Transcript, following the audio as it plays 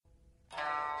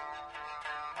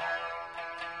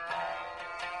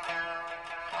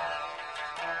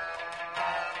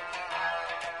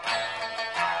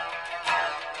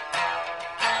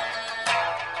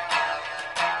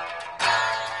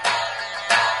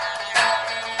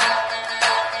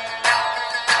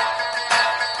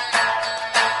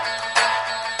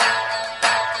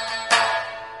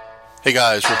Hey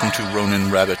guys, welcome to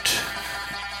Ronin Rabbit,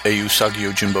 a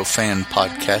Usagi Yojimbo fan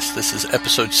podcast. This is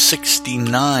episode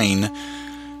 69,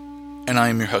 and I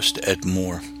am your host, Ed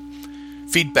Moore.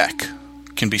 Feedback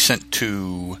can be sent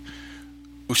to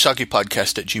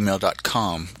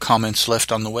usagipodcast@gmail.com. Comments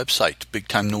left on the website,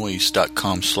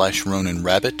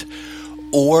 bigtimenoise.com/RoninRabbit,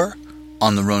 or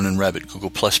on the Ronin Rabbit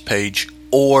Google Plus page,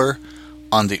 or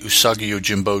on the Usagi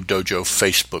Yojimbo Dojo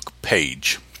Facebook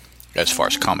page. As far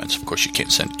as comments, of course, you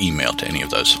can't send email to any of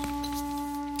those.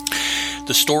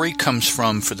 The story comes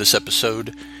from, for this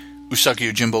episode, Usagi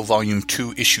Yojimbo Volume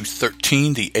 2, Issue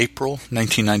 13, the April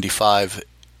 1995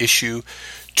 issue.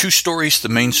 Two stories. The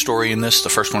main story in this, the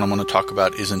first one I'm going to talk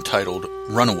about, is entitled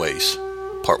Runaways,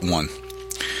 Part 1.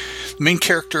 The main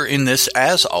character in this,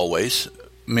 as always,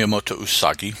 Miyamoto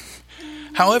Usagi.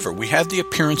 However, we have the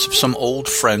appearance of some old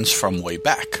friends from way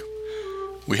back.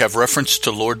 We have reference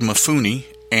to Lord Mifune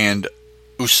and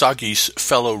Usagi's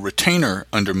fellow retainer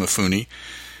under Mifune,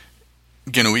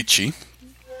 Genoichi,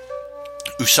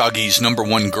 Usagi's number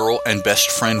one girl and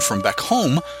best friend from back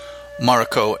home,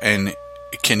 Mariko and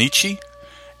Kenichi,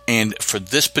 and for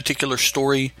this particular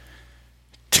story,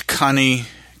 Takane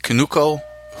Kinuko,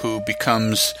 who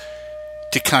becomes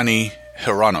Takane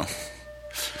Hirano.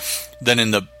 Then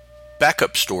in the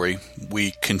backup story,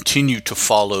 we continue to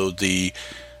follow the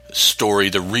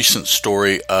recent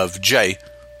story of Jai,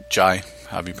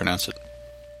 however you pronounce it,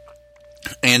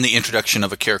 and the introduction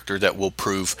of a character that will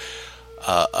prove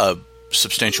a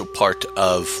substantial part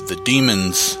of the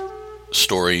demon's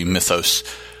story mythos,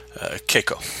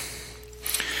 Keiko.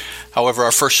 However,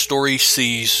 our first story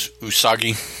sees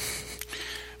Usagi.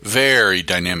 Very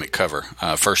dynamic cover.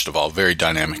 First of all, very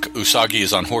dynamic. Usagi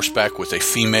is on horseback with a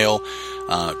female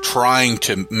trying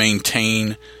to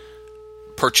maintain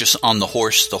purchase on the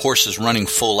horse. The horse is running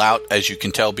full out, as you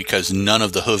can tell, because none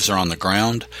of the hooves are on the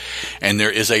ground. And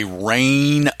there is a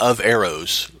rain of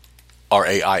arrows,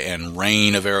 R-A-I-N,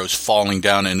 rain of arrows falling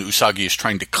down, and Usagi is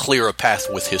trying to clear a path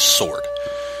with his sword.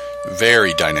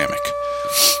 Very dynamic.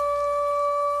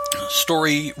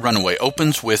 Story Runaway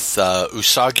opens with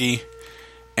Usagi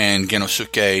and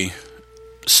Genosuke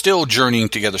still journeying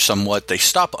together somewhat. They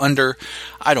stop under,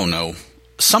 I don't know,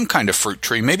 some kind of fruit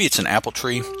tree. Maybe it's an apple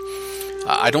tree.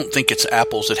 I don't think it's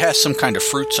apples. It has some kind of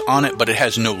fruits on it, but it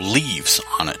has no leaves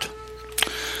on it.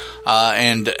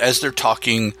 And as they're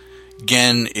talking,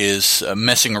 Gen is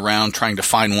messing around trying to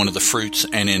find one of the fruits,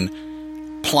 and in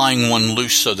plying one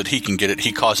loose so that he can get it,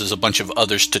 he causes a bunch of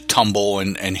others to tumble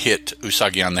and hit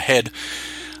Usagi on the head.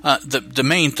 The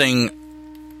main thing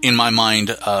in my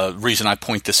mind, reason I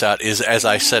point this out is, as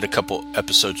I said a couple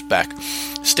episodes back,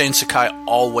 Stan Sakai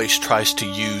always tries to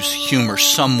use humor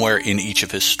somewhere in each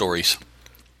of his stories.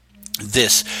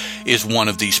 This is one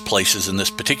of these places in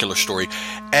this particular story,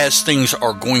 as things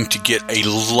are going to get a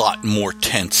lot more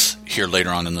tense here later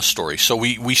on in the story. So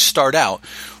we start out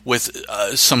with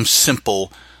some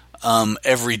simple,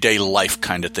 everyday life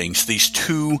kind of things. These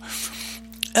two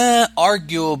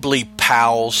arguably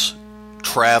pals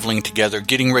traveling together,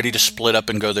 getting ready to split up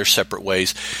and go their separate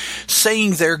ways,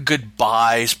 saying their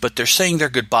goodbyes, but they're saying their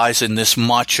goodbyes in this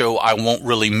macho, I won't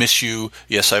really miss you,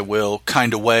 yes I will,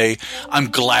 kind of way.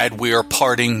 I'm glad we are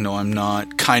parting, no I'm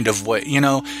not, kind of way. You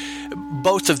know,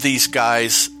 both of these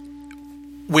guys,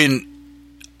 when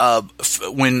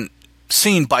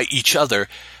seen by each other,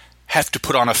 have to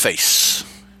put on a face.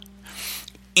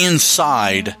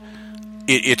 Inside,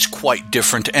 it's quite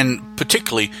different, and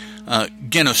particularly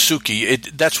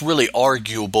Genosuke, that's really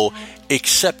arguable,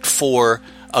 except for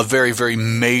a very, very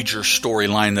major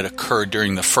storyline that occurred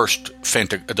during the first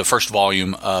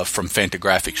volume from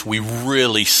Fantagraphics. We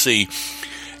really see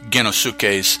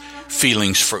Genosuke's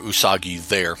feelings for Usagi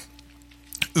there.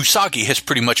 Usagi has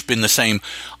pretty much been the same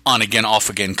on again, off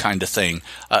again kind of thing.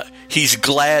 He's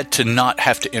glad to not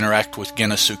have to interact with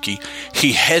Genosuke.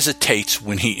 He hesitates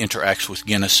when he interacts with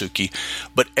Genosuke,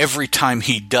 but every time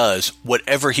he does,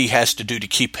 whatever he has to do to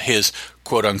keep his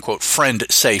quote-unquote friend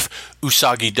safe,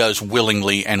 Usagi does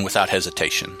willingly and without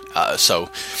hesitation. So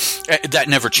that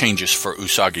never changes for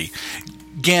Usagi.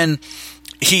 Gen,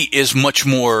 he is much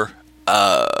more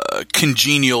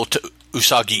congenial to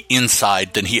Usagi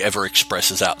inside than he ever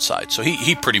expresses outside. So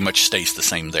he pretty much stays the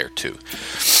same there too.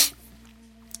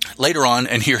 Later on,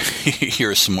 and here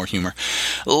is some more humor.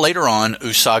 Later on,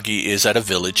 Usagi is at a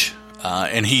village,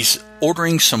 and he's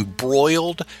ordering some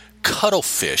broiled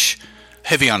cuttlefish,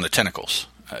 heavy on the tentacles.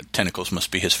 Tentacles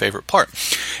must be his favorite part.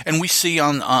 And we see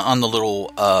on the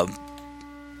little, the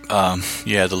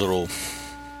little,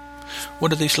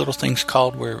 what are these little things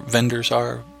called where vendors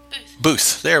are?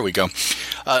 Booth. There we go.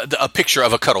 A picture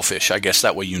of a cuttlefish. I guess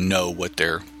that way you know what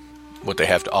they're what they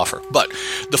have to offer. But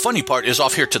the funny part is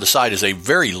off here to the side is a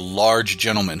very large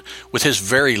gentleman with his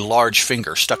very large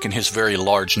finger stuck in his very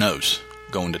large nose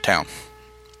going to town.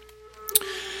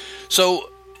 So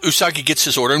Usagi gets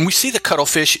his order, and we see the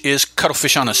cuttlefish is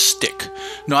cuttlefish on a stick.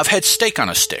 No, I've had steak on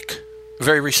a stick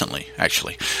very recently,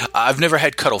 actually. I've never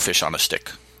had cuttlefish on a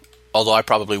stick, although I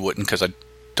probably wouldn't because I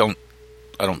don't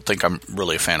think I'm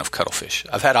really a fan of cuttlefish.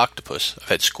 I've had octopus, I've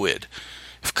had squid.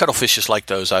 If cuttlefish is like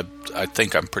those, I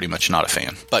think I'm pretty much not a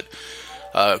fan. But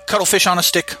cuttlefish on a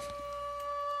stick,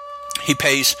 he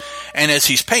pays, and as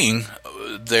he's paying,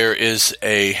 there is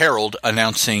a herald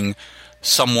announcing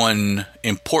someone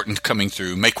important coming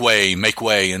through. Make way,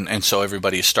 and so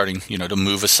everybody is starting, to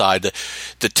move aside.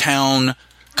 The town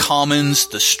commons,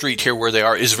 the street here where they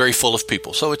are, is very full of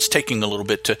people, so it's taking a little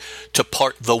bit to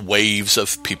part the waves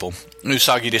of people. And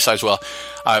Usagi decides, well,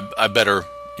 I better,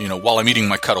 while I'm eating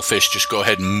my cuttlefish, just go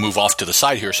ahead and move off to the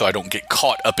side here so I don't get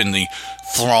caught up in the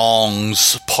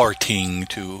throngs parting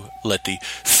to let the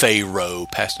pharaoh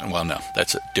pass. Well, no,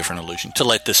 that's a different illusion. To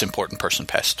let this important person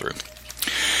pass through.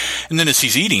 And then as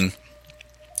he's eating,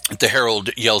 the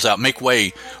herald yells out, make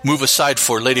way, move aside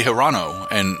for Lady Hirano.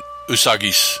 And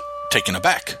Usagi's taken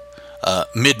aback.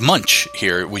 Mid-munch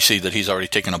here, we see that he's already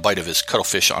taken a bite of his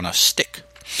cuttlefish on a stick.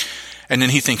 And then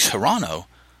he thinks, Hirano?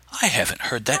 I haven't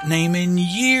heard that name in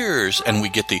years. And we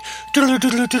get the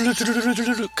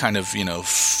kind of,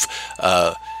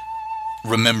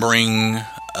 remembering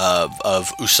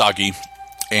of Usagi.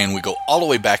 And we go all the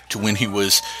way back to when he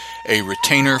was a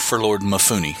retainer for Lord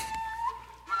Mifune.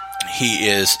 He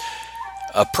is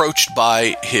approached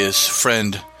by his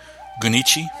friend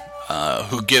Gunichi,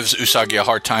 who gives Usagi a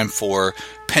hard time for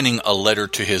penning a letter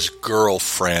to his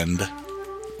girlfriend,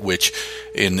 which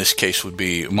in this case would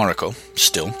be Mariko,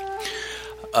 still.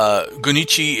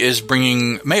 Gunichi is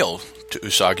bringing mail to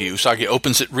Usagi. Usagi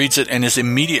opens it, reads it, and is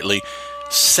immediately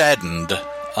saddened.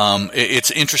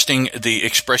 It's interesting, the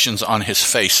expressions on his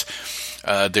face.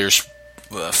 There's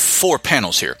 4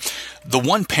 panels here. The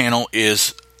one panel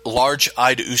is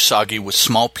large-eyed Usagi with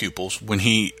small pupils when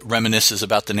he reminisces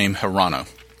about the name Hirano.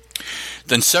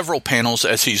 Then several panels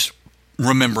as he's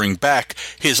remembering back,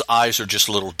 his eyes are just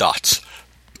little dots.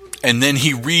 And then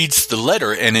he reads the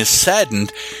letter and is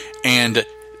saddened, and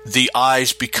the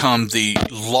eyes become the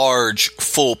large,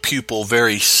 full pupil,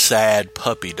 very sad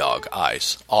puppy dog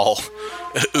eyes.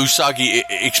 Usagi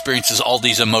experiences all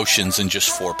these emotions in just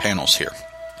 4 panels here.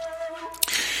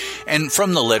 And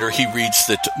from the letter, he reads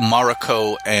that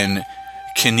Mariko and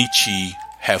Kenichi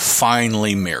have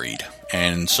finally married.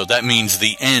 And so that means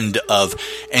the end of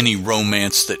any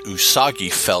romance that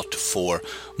Usagi felt for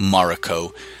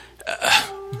Mariko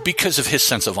because of his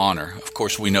sense of honor. Of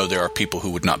course, we know there are people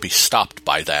who would not be stopped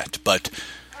by that. But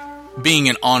being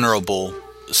an honorable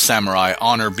samurai,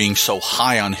 honor being so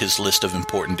high on his list of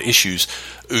important issues,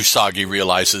 Usagi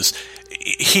realizes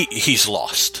he's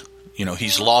lost.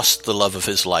 He's lost the love of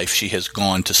his life. She has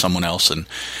gone to someone else. And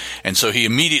so he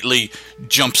immediately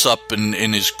jumps up and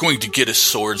is going to get his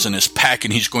swords and his pack,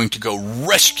 and he's going to go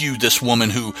rescue this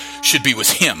woman who should be with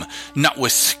him, not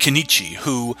with Kenichi,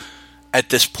 who at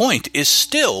this point is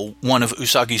still one of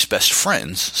Usagi's best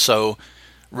friends. So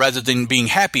rather than being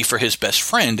happy for his best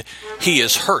friend, he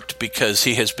is hurt because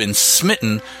he has been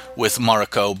smitten with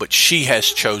Mariko, but she has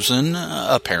chosen,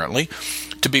 apparently,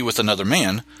 to be with another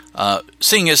man.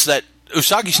 Seeing as that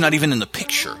Usagi's not even in the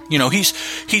picture.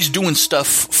 He's doing stuff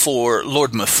for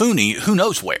Lord Mifune, who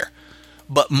knows where.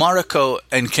 But Mariko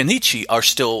and Kenichi are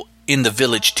still in the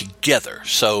village together.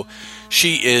 So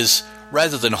she is,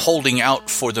 rather than holding out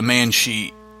for the man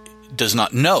she does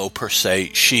not know, per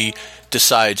se, she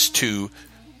decides to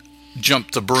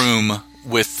jump the broom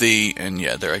with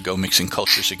there I go, mixing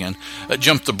cultures again.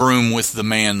 Jump the broom with the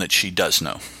man that she does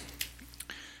know.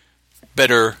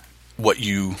 Better what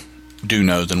you do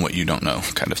know than what you don't know,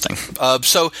 kind of thing.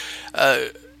 So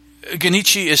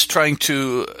Genichi is trying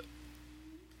to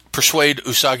persuade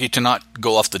Usagi to not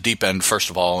go off the deep end, first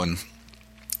of all, and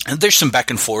there's some back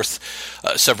and forth,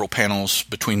 several panels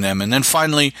between them, and then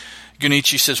finally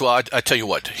Genichi says, well, I tell you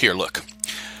what, here, look.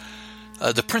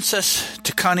 The Princess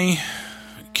Takane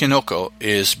Kinoko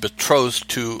is betrothed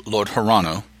to Lord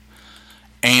Hirano,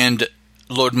 and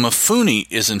Lord Mifune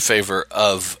is in favor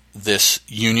of this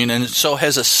union, and so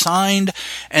has assigned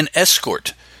an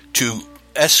escort to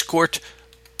escort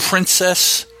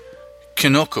Princess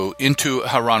Kinoko into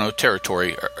Hirano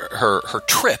territory, her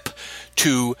trip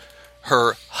to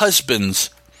her husband's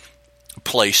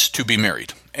place to be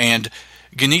married. And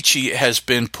Genichi has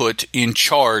been put in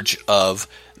charge of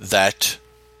that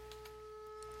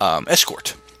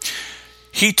escort.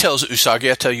 He tells Usagi,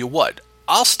 I tell you what,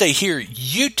 I'll stay here.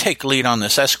 You take lead on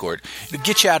this escort. It'll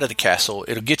get you out of the castle.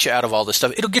 It'll get you out of all this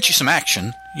stuff. It'll get you some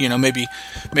action. Maybe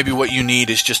what you need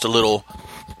is just a little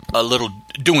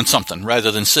doing something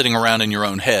rather than sitting around in your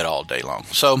own head all day long.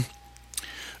 So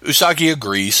Usagi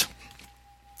agrees,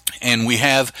 and we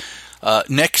have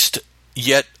next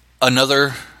yet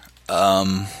another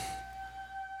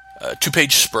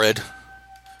 2-page spread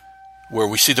where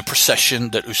we see the procession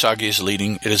that Usagi is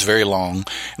leading. It is very long.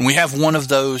 And we have one of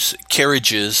those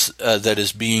carriages that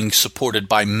is being supported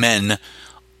by men,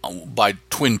 by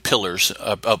twin pillars,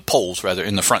 poles rather,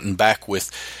 in the front and back, with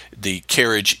the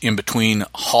carriage in between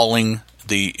hauling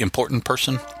the important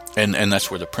person. And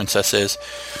that's where the princess is.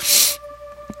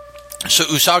 So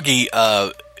Usagi,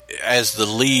 as the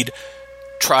lead,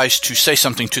 tries to say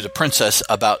something to the princess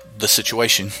about the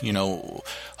situation.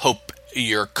 Hope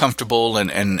you're comfortable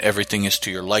and everything is to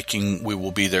your liking. We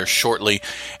will be there shortly.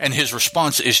 And his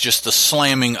response is just the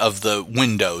slamming of the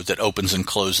window that opens and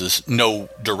closes. No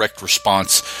direct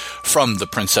response from the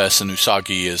princess, and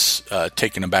Usagi is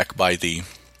taken aback by the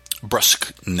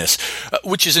brusqueness,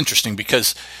 which is interesting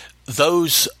because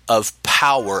those of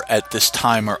power at this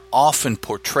time are often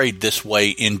portrayed this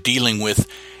way in dealing with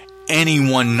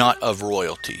anyone not of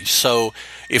royalty. So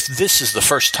if this is the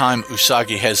first time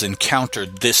Usagi has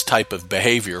encountered this type of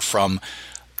behavior from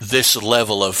this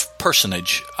level of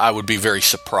personage, I would be very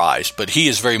surprised. But he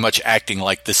is very much acting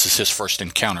like this is his first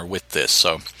encounter with this.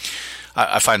 So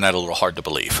I find that a little hard to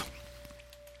believe.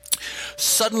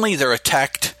 Suddenly they're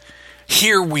attacked.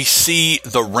 Here we see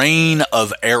the rain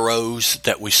of arrows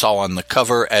that we saw on the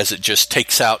cover as it just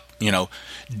takes out,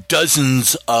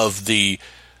 dozens of the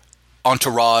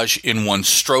entourage in one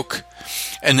stroke.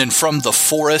 And then from the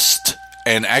forest,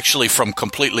 and actually from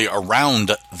completely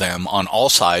around them on all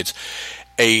sides,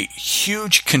 a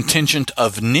huge contingent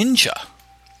of ninja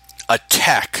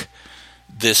attack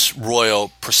this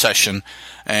royal procession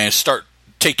and start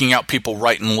taking out people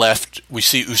right and left. We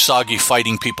see Usagi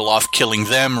fighting people off, killing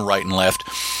them right and left.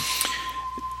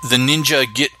 The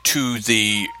ninja get to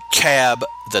the cab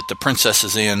that the princess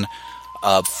is in,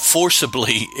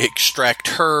 forcibly extract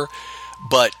her,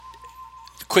 but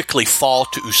quickly fall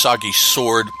to Usagi's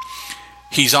sword.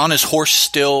 He's on his horse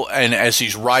still, and as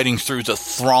he's riding through the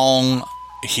throng,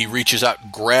 he reaches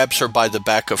out, grabs her by the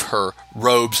back of her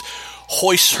robes,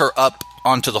 hoists her up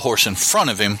onto the horse in front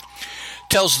of him,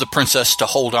 tells the princess to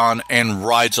hold on, and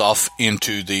rides off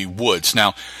into the woods.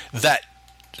 Now, that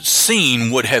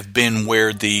scene would have been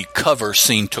where the cover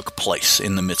scene took place,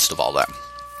 in the midst of all that.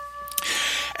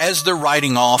 As they're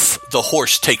riding off, the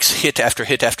horse takes hit after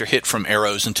hit after hit from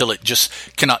arrows until it just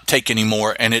cannot take any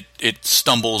more, and it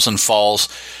stumbles and falls.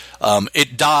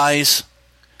 It dies,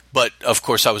 but of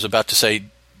course I was about to say,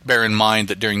 bear in mind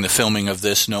that during the filming of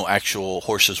this, no actual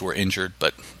horses were injured,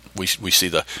 but we see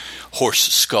the horse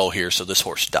skull here, so this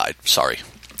horse died. Sorry.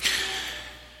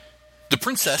 The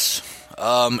princess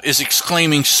is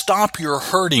exclaiming, "Stop, you're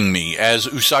hurting me," as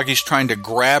Usagi's trying to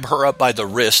grab her up by the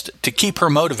wrist to keep her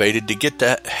motivated to get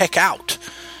the heck out.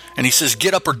 And he says,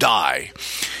 "Get up or die."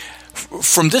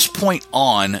 From this point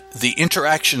on, the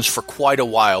interactions for quite a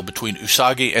while between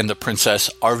Usagi and the princess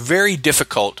are very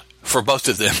difficult for both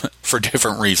of them for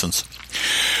different reasons.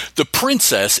 The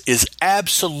princess is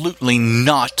absolutely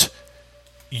not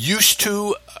used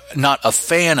to, not a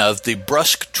fan of, the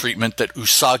brusque treatment that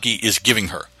Usagi is giving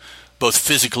her, both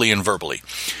physically and verbally.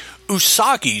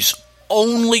 Usagi's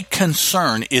only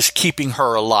concern is keeping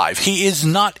her alive. He is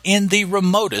not in the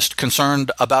remotest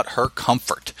concerned about her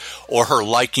comfort or her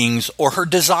likings or her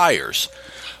desires.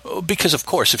 Because, of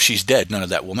course, if she's dead, none of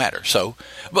that will matter. So,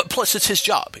 but plus, it's his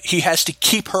job. He has to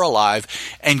keep her alive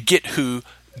and get her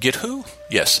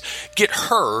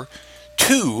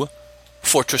to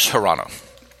Fortress Hirano.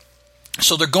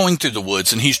 So they're going through the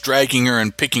woods, and he's dragging her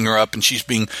and picking her up, and she's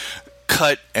being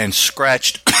cut and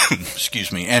scratched,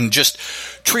 and just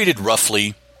treated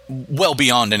roughly, well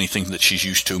beyond anything that she's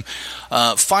used to.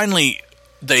 Finally,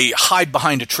 they hide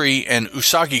behind a tree, and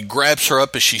Usagi grabs her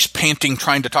up as she's panting,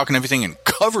 trying to talk and everything, and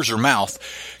covers her mouth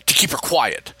to keep her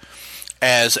quiet,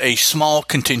 as a small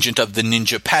contingent of the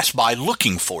ninja pass by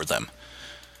looking for them.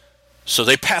 So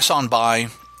they pass on by,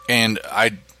 and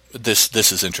this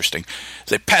is interesting.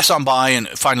 They pass on by, and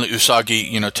finally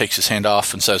Usagi, takes his hand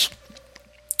off and says,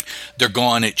 "They're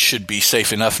gone, it should be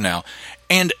safe enough now."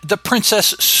 And the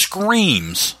princess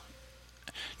screams.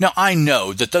 Now, I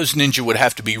know that those ninja would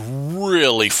have to be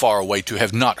really far away to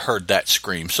have not heard that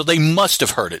scream, so they must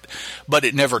have heard it, but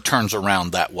it never turns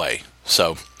around that way.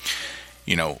 So,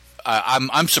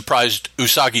 I'm surprised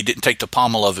Usagi didn't take the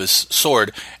pommel of his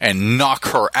sword and knock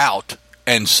her out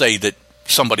and say that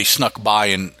somebody snuck by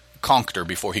and conked her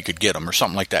before he could get him or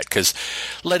something like that, because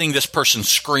letting this person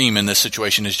scream in this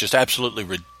situation is just absolutely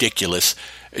ridiculous.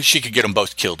 She could get them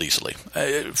both killed easily.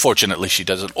 Fortunately, she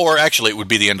doesn't. Or actually, it would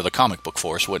be the end of the comic book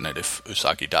for us, wouldn't it, if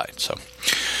Usagi died? So,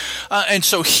 and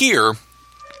so here,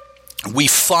 we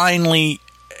finally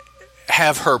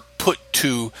have her put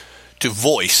to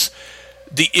voice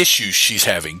the issues she's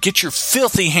having. Get your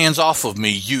filthy hands off of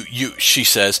me, you, she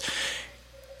says.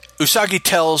 Usagi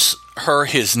tells her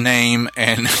his name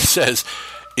and says,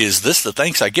 "Is this the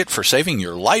thanks I get for saving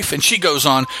your life?" And she goes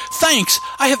on, "Thanks?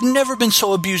 I have never been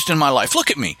so abused in my life.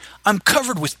 Look at me. I'm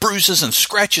covered with bruises and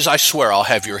scratches. I swear I'll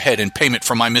have your head in payment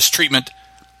for my mistreatment."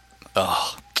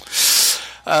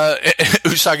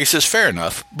 Usagi says, "Fair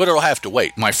enough, but it'll have to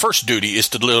wait. My first duty is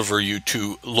to deliver you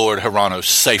to Lord Hirano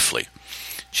safely."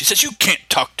 She says, "You can't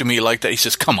talk to me like that." He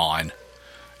says, "Come on."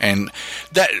 And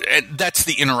that's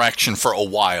the interaction for a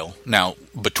while now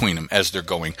between them as they're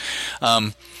going.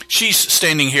 She's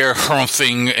standing here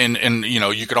humping, and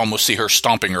you could almost see her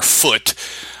stomping her foot.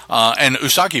 And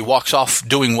Usagi walks off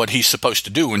doing what he's supposed to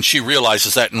do, and she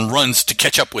realizes that and runs to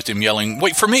catch up with him, yelling,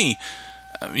 "Wait for me!"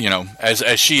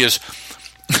 As she is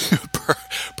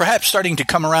perhaps starting to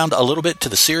come around a little bit to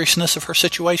the seriousness of her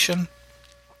situation.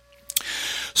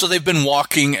 So they've been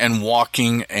walking,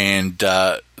 and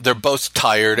they're both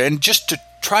tired. And just to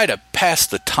try to pass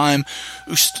the time,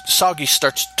 Usagi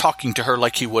starts talking to her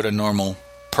like he would a normal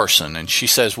person. And she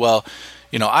says, "Well,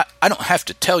 I don't have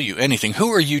to tell you anything. Who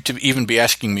are you to even be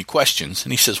asking me questions?"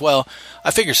 And he says, "Well,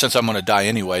 I figure since I'm going to die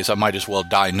anyways, I might as well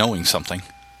die knowing something."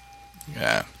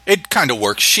 Yeah, it kind of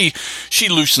works. She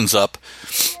loosens up.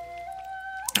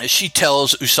 She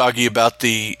tells Usagi about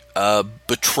the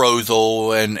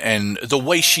betrothal, and the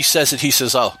way she says it, he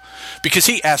says, "Oh," because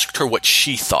he asked her what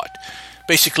she thought.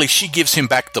 Basically, she gives him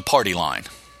back the party line,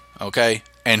 okay?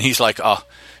 And he's like, "Oh,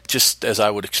 just as I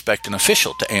would expect an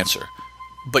official to answer.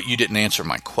 But you didn't answer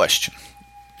my question."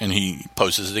 And he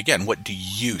poses it again. "What do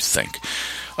you think?"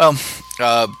 Well,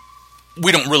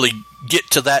 we don't really get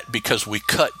to that because we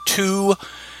cut to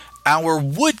our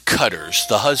woodcutters,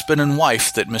 the husband and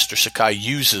wife that Mr. Sakai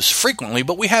uses frequently,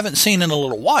 but we haven't seen in a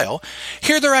little while.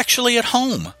 Here they're actually at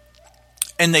home.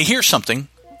 And they hear something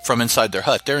from inside their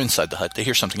hut. They're inside the hut. They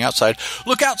hear something outside.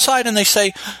 Look outside, and they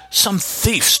say, "Some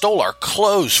thief stole our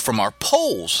clothes from our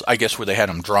poles," I guess where they had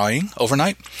them drying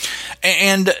overnight.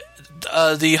 And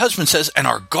the husband says, "And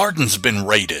our garden's been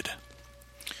raided."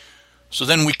 So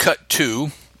then we cut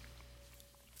to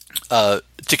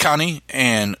Tikani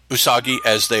and Usagi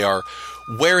as they are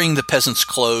wearing the peasant's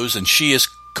clothes, and she is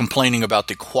complaining about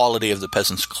the quality of the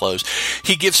peasant's clothes.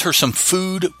 He gives her some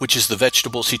food, which is the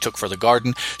vegetables he took for the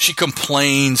garden. She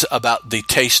complains about the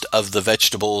taste of the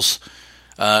vegetables.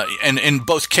 And in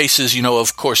both cases,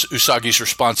 of course, Usagi's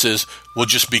response is, "We'll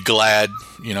just be glad,"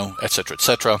 etc.,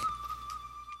 etc.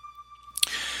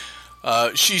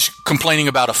 She's complaining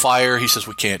about a fire. He says,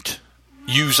 "We can't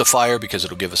use a fire because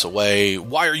it'll give us away."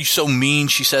 "Why are you so mean?"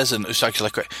 she says, and Usagi's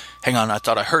like, "Hang on, I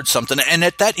thought I heard something." And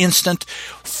at that instant,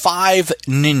 5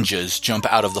 ninjas jump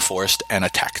out of the forest and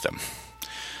attack them.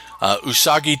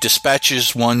 Usagi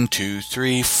dispatches 1, 2,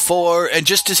 3, 4, and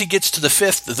just as he gets to the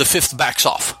fifth backs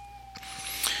off.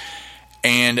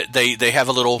 And they have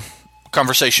a little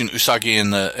conversation, Usagi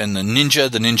and the ninja.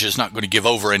 The ninja is not going to give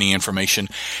over any information,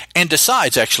 and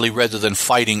decides, actually, rather than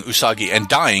fighting Usagi and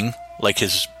dying like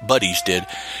his buddies did,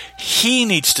 he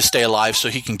needs to stay alive so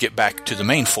he can get back to the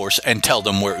main force and tell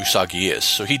them where Usagi is.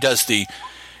 So he does the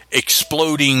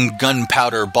exploding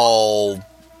gunpowder ball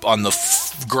on the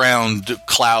ground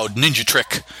cloud ninja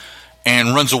trick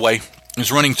and runs away.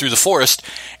 He's running through the forest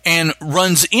and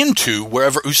runs into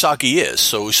wherever Usagi is.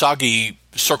 So Usagi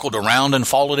circled around and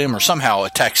followed him, or somehow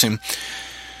attacks him.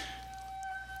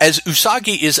 As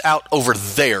Usagi is out over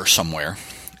there somewhere,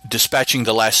 dispatching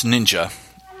the last ninja,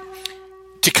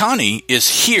 Tikani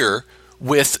is here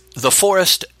with the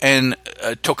forest and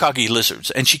Tokage lizards,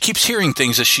 and she keeps hearing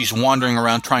things as she's wandering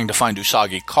around trying to find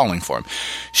Usagi, calling for him.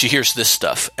 She hears this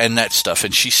stuff and that stuff,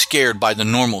 and she's scared by the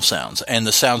normal sounds and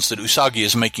the sounds that Usagi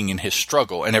is making in his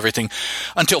struggle and everything,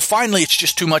 until finally it's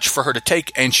just too much for her to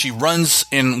take, and she runs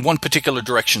in one particular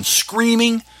direction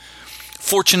screaming.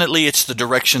 Fortunately, it's the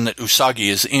direction that Usagi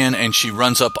is in, and she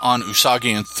runs up on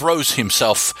Usagi and throws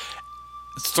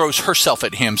herself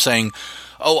at him, saying,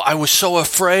 "Oh, I was so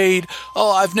afraid.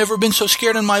 Oh, I've never been so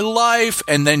scared in my life."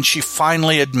 And then she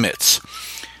finally admits,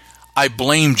 "I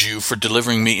blamed you for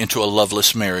delivering me into a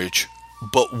loveless marriage,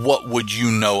 but what would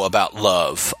you know about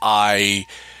love? And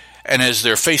as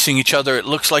they're facing each other, it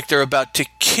looks like they're about to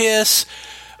kiss.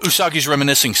 Usagi's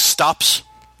reminiscing stops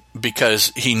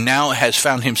because he now has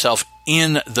found himself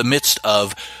in the midst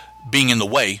of being in the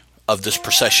way of this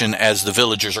procession as the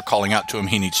villagers are calling out to him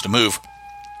he needs to move.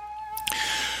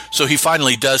 So he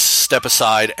finally does step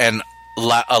aside and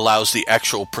allows the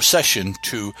actual procession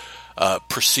to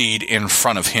proceed in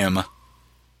front of him.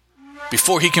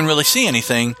 Before he can really see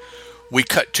anything, we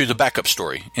cut to the backup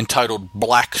story entitled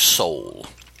Black Soul.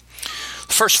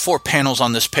 The first 4 panels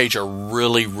on this page are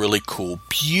really, really cool.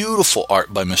 Beautiful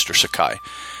art by Mr. Sakai.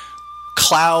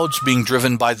 Clouds being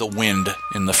driven by the wind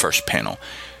in the first panel.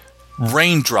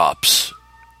 Raindrops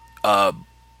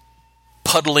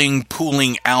puddling,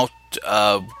 pooling out,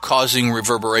 causing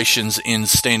reverberations in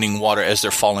standing water as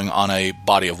they're falling on a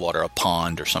body of water, a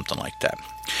pond or something like that.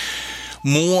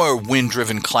 More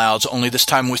wind-driven clouds, only this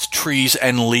time with trees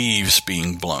and leaves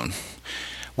being blown.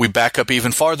 We back up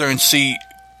even farther and see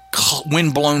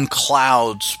wind-blown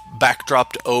clouds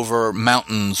backdropped over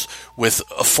mountains with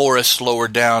a forest lower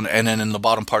down, and then in the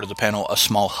bottom part of the panel, a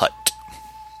small hut.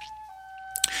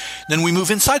 Then we move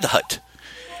inside the hut,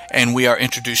 and we are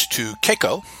introduced to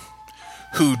Keiko,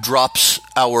 who drops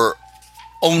our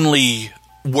only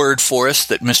word for us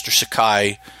that Mr.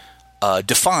 Sakai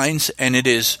defines, and it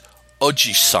is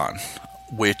Oji-san,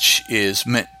 which is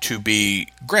meant to be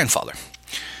grandfather.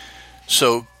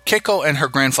 So Keiko and her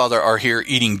grandfather are here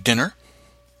eating dinner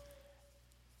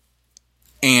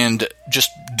and just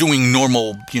doing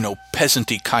normal,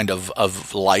 peasant-y kind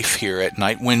of life here at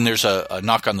night. When there's a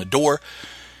knock on the door,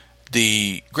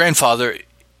 the grandfather,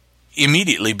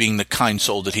 immediately being the kind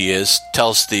soul that he is,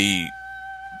 tells the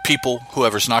people,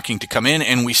 whoever's knocking, to come in,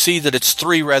 and we see that it's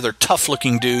 3 rather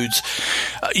tough-looking dudes.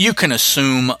 You can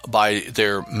assume by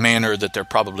their manner that they're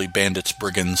probably bandits,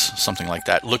 brigands, something like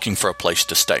that, looking for a place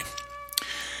to stay.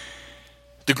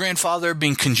 The grandfather,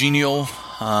 being congenial,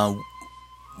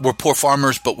 we're poor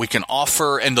farmers, but we can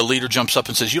offer, and the leader jumps up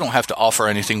and says, you don't have to offer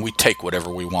anything, we take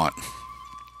whatever we want.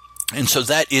 And so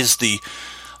that is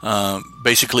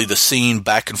basically the scene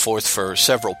back and forth for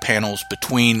several panels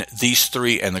between these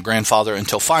 3 and the grandfather,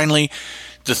 until finally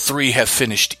the 3 have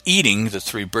finished eating, the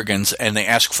 3 brigands, and they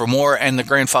ask for more, and the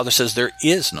grandfather says, there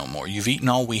is no more. You've eaten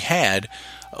all we had.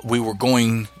 We were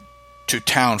going to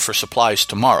town for supplies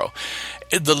tomorrow.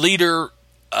 The leader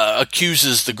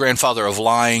accuses the grandfather of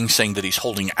lying, saying that he's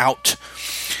holding out.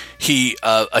 He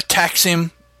attacks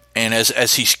him, and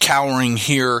as he's cowering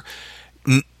here,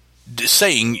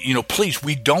 saying, please,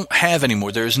 we don't have any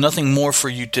more. There is nothing more for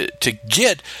you to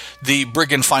get. The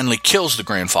brigand finally kills the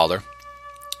grandfather.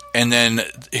 And then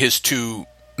his 2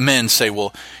 men say,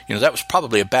 well, that was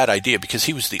probably a bad idea because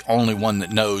he was the only one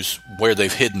that knows where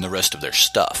they've hidden the rest of their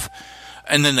stuff.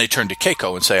 And then they turn to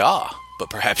Keiko and say, but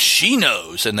perhaps she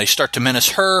knows. And they start to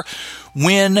menace her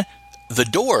when the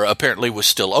door apparently was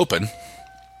still open,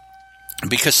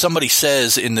 because somebody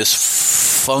says in this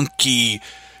funky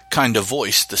kind of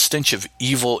voice, the stench of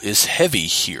evil is heavy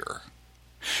here.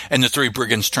 And the 3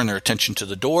 brigands turn their attention to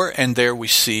the door, and there we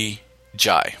see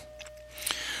Jai,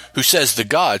 who says, the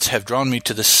gods have drawn me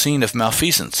to the scene of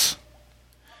malfeasance.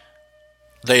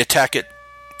 They attack it,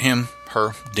 him,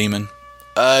 her, demon.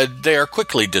 They are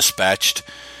quickly dispatched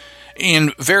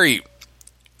in very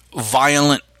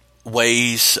violent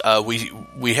ways.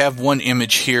 We have one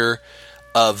image here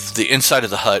of the inside of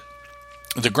the hut.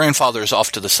 The grandfather is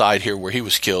off to the side here where he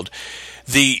was killed.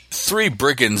 The 3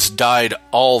 brigands died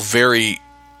all very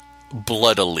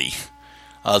bloodily.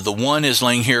 The one is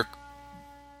laying here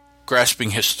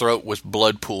grasping his throat with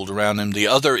blood pooled around him. The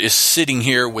other is sitting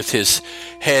here with his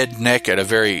head, neck at a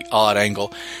very odd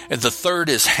angle. And the third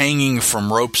is hanging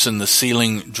from ropes in the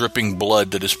ceiling, dripping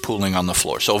blood that is pooling on the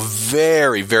floor. So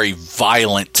very, very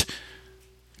violent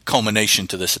culmination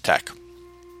to this attack.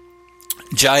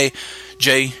 Jai,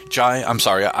 I'm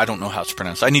sorry, I don't know how it's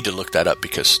pronounced. I need to look that up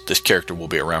because this character will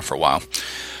be around for a while.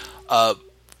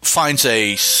 Finds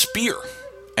a spear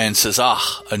and says,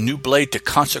 a new blade to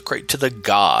consecrate to the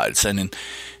gods. And then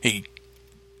he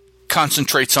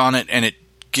concentrates on it, and it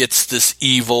gets this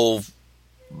evil,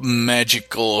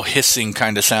 magical, hissing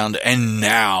kind of sound. And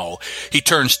now he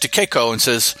turns to Keiko and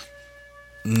says,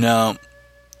 no,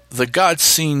 the gods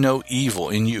see no evil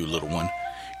in you, little one.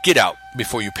 Get out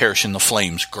before you perish in the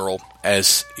flames, girl.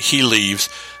 As he leaves,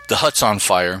 the hut's on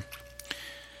fire.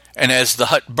 And as the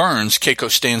hut burns, Keiko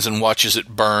stands and watches it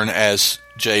burn as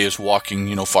Jay is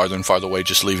walking, farther and farther away,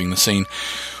 just leaving the scene.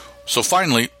 So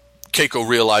finally, Keiko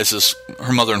realizes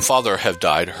her mother and father have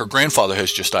died. Her grandfather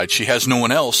has just died. She has no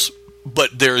one else,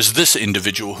 but there is this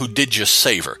individual who did just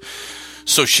save her.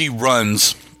 So she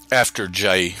runs after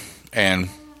Jay and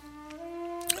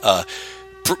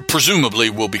presumably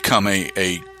will become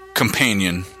a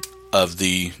companion of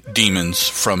the demons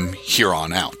from here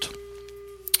on out.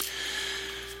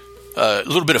 A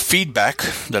little bit of feedback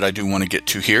that I do want to get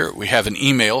to here. We have an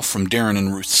email from Darren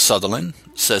and Ruth Sutherland.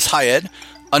 It says, "Hi Ed,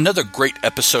 another great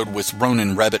episode with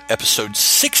Ronin Rabbit, episode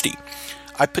 60.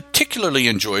 I particularly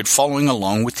enjoyed following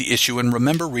along with the issue and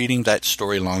remember reading that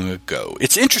story long ago.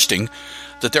 It's interesting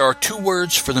that there are two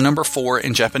words for the number 4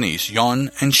 in Japanese, yon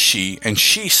and she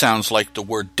sounds like the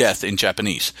word death in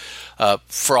Japanese.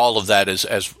 For all of that,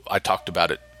 as I talked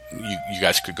about it, you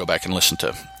guys could go back and listen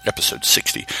to episode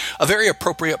 60. A very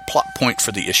appropriate plot point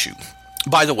for the issue.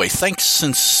 By the way, thanks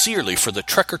sincerely for the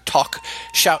Trekker Talk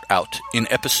shout out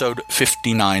in episode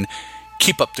 59.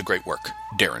 Keep up the great work,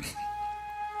 Darren."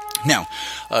 Now,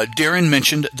 Darren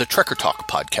mentioned the Trekker Talk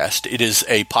podcast. It is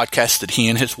a podcast that he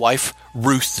and his wife,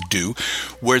 Ruth, do,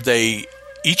 where they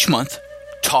each month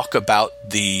talk about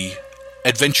the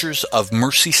adventures of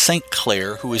Mercy St.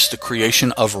 Clair, who is the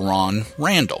creation of Ron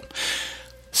Randall.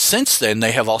 Since then,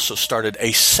 they have also started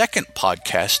a second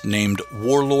podcast named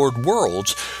Warlord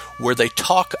Worlds, where they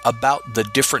talk about the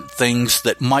different things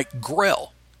that Mike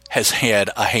Grell has had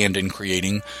a hand in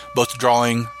creating, both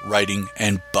drawing, writing,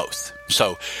 and both.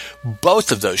 So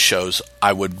both of those shows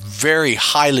I would very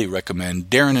highly recommend.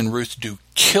 Darren and Ruth do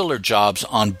killer jobs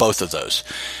on both of those.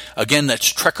 Again,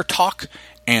 that's Trekker Talk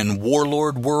and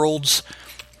Warlord Worlds.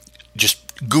 Just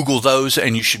Google those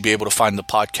and you should be able to find the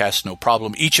podcast, no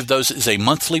problem. Each of those is a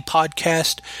monthly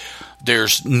podcast.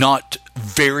 There's not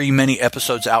very many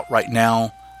episodes out right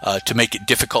now to make it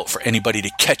difficult for anybody to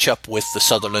catch up with the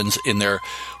Sutherlands in their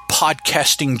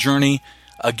podcasting journey.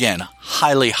 Again,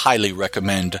 highly, highly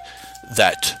recommend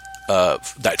that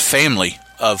family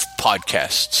of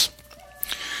podcasts.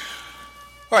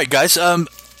 All right, guys.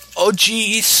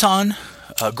 Oji-san,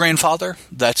 grandfather.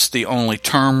 That's the only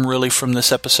term really from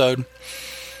this episode.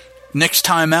 Next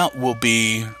time out will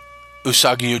be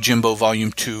Usagi Yojimbo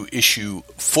Volume 2, Issue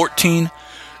 14.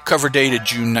 Cover dated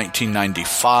June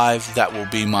 1995. That will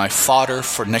be my fodder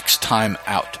for next time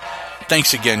out.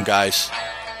 Thanks again, guys.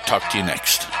 Talk to you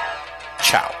next.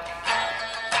 Ciao.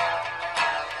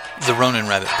 The Ronin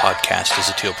Rabbit podcast is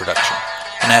a Teal production,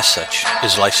 and as such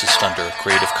is licensed under a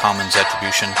Creative Commons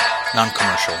Attribution,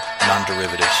 Non-Commercial,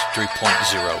 Non-Derivatives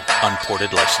 3.0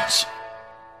 Unported license.